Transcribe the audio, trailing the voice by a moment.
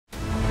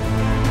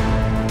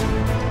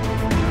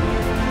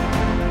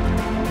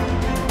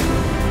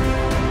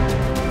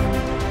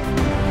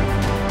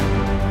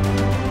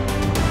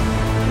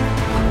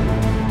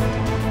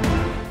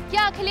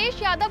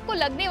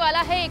लगने वाला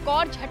है एक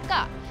और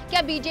झटका।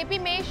 क्या बीजेपी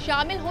में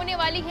शामिल होने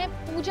वाली है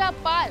पूजा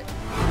पाल?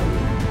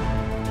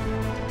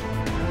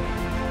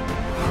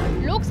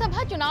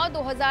 लोकसभा चुनाव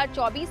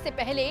 2024 से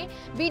पहले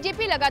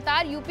बीजेपी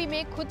लगातार यूपी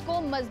में खुद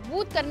को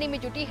मजबूत करने में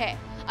जुटी है।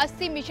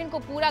 80 मिशन को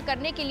पूरा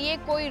करने के लिए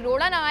कोई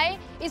रोड़ा न आए,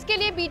 इसके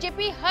लिए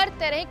बीजेपी हर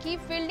तरह की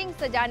फील्डिंग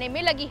सजाने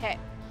में लगी है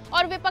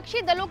और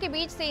विपक्षी दलों के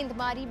बीच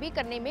सेंधमारी भी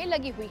करने में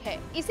लगी हुई है।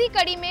 इसी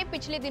कड़ी में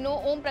पिछले दिनों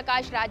ओम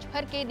प्रकाश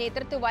राजभर के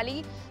नेतृत्व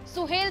वाली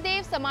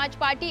सुहेलदेव समाज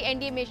पार्टी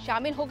एनडीए में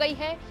शामिल हो गई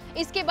है।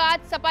 इसके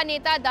बाद सपा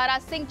नेता दारा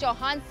सिंह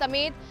चौहान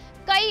समेत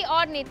कई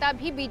और नेता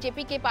भी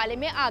बीजेपी के पाले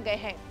में आ गए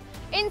हैं।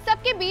 इन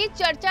सब के बीच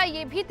चर्चा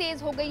ये भी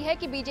तेज हो गई है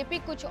कि बीजेपी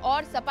कुछ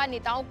और सपा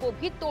नेताओं को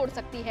भी तोड़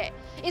सकती है।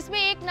 इसमें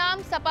एक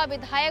नाम सपा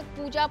विधायक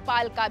पूजा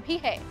पाल का भी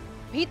है।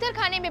 भीतर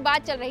खाने में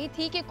बात चल रही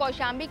थी कि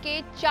कौशाम्बी के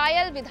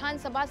चायल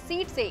विधानसभा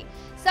सीट से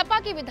सपा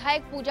की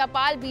विधायक पूजा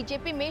पाल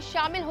बीजेपी में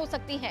शामिल हो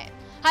सकती हैं।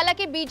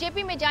 हालांकि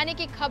बीजेपी में जाने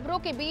की खबरों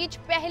के बीच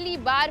पहली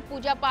बार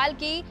पूजा पाल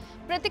की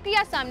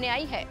प्रतिक्रिया सामने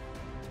आई है।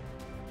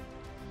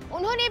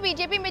 उन्होंने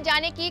बीजेपी में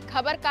जाने की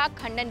खबर का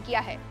खंडन किया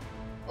है।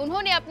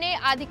 उन्होंने अपने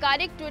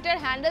आधिकारिक ट्विटर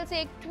हैंडल से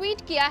एक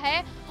ट्वीट किया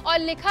है और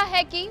लिखा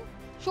है कि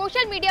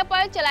सोशल मीडिया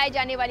पर चलाई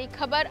जाने वाली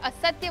खबर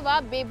असत्य व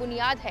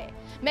बेबुनियाद है।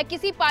 मैं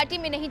किसी पार्टी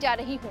में नहीं जा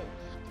रही हूँ,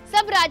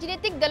 सब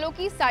राजनीतिक दलों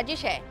की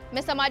साजिश है।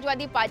 मैं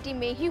समाजवादी पार्टी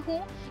में ही हूँ।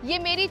 ये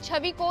मेरी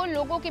छवि को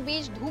लोगों के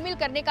बीच धूमिल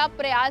करने का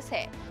प्रयास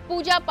है।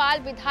 पूजा पाल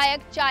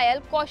विधायक चायल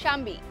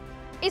कौशाम्बी।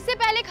 इससे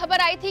पहले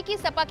खबर आई थी कि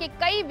सपा के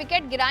कई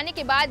विकेट गिराने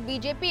के बाद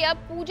बीजेपी अब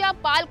पूजा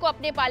पाल को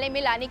अपने पाले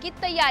में लाने की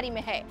तैयारी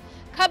में है।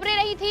 खबरें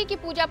रही थी कि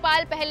पूजा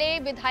पाल पहले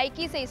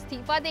विधायकी से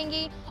इस्तीफा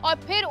देंगी और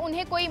फिर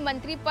उन्हें कोई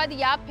मंत्री पद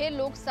या फिर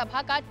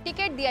लोकसभा का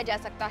टिकट दिया जा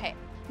सकता है।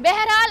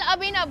 बहरहाल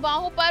अब इन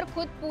अफवाहों पर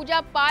खुद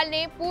पूजा पाल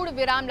ने पूर्ण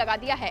विराम लगा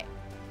दिया है।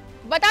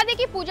 बता दें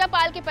कि पूजा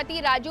पाल के पति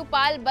राजू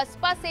पाल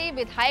बसपा से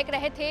विधायक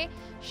रहे थे।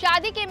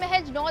 शादी के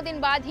महज 9 दिन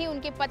बाद ही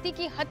उनके पति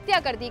की हत्या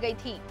कर दी गई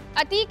थी।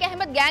 अतीक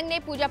अहमद गैंग ने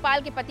पूजा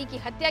पाल के पति की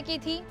हत्या की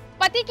थी।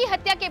 पति की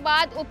हत्या के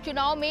बाद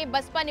उपचुनाव में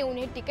बसपा ने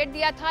उन्हें टिकट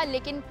दिया था,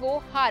 लेकिन वो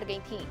हार गई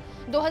थी।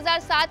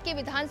 2007 के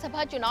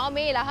विधानसभा चुनाव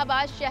में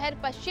इलाहाबाद शहर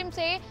पश्चिम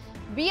से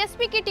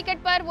बीएसपी की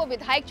टिकट पर वो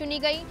विधायक चुनी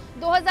गई।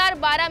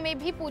 2012 में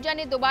भी पूजा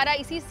ने दोबारा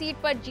इसी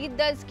सीट पर जीत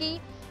दर्ज की।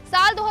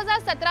 साल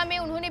 2017 में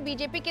उन्होंने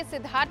बीजेपी के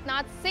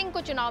सिद्धार्थनाथ सिंह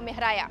को चुनाव में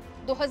हराया।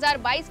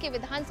 2022 के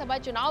विधानसभा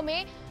चुनाव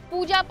में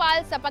पूजा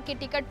पाल सपा के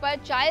टिकट पर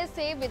चायल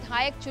से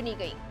विधायक चुनी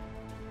गई।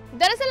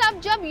 दरअसल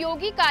अब जब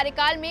योगी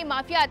कार्यकाल में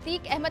माफिया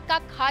अतीक अहमद का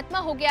खात्मा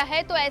हो गया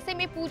है, तो ऐसे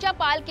में पूजा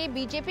पाल के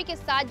बीजेपी के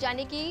साथ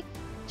जाने की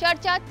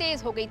चर्चा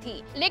तेज हो गई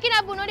थी, लेकिन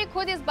अब उन्होंने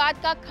खुद इस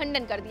बात का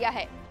खंडन कर दिया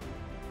है।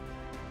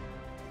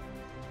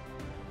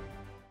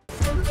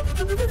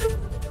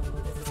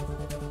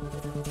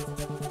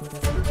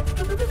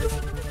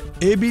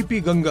 एबीपी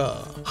गंगा,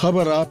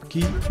 खबर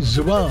आपकी,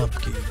 जुबान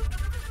आपकी।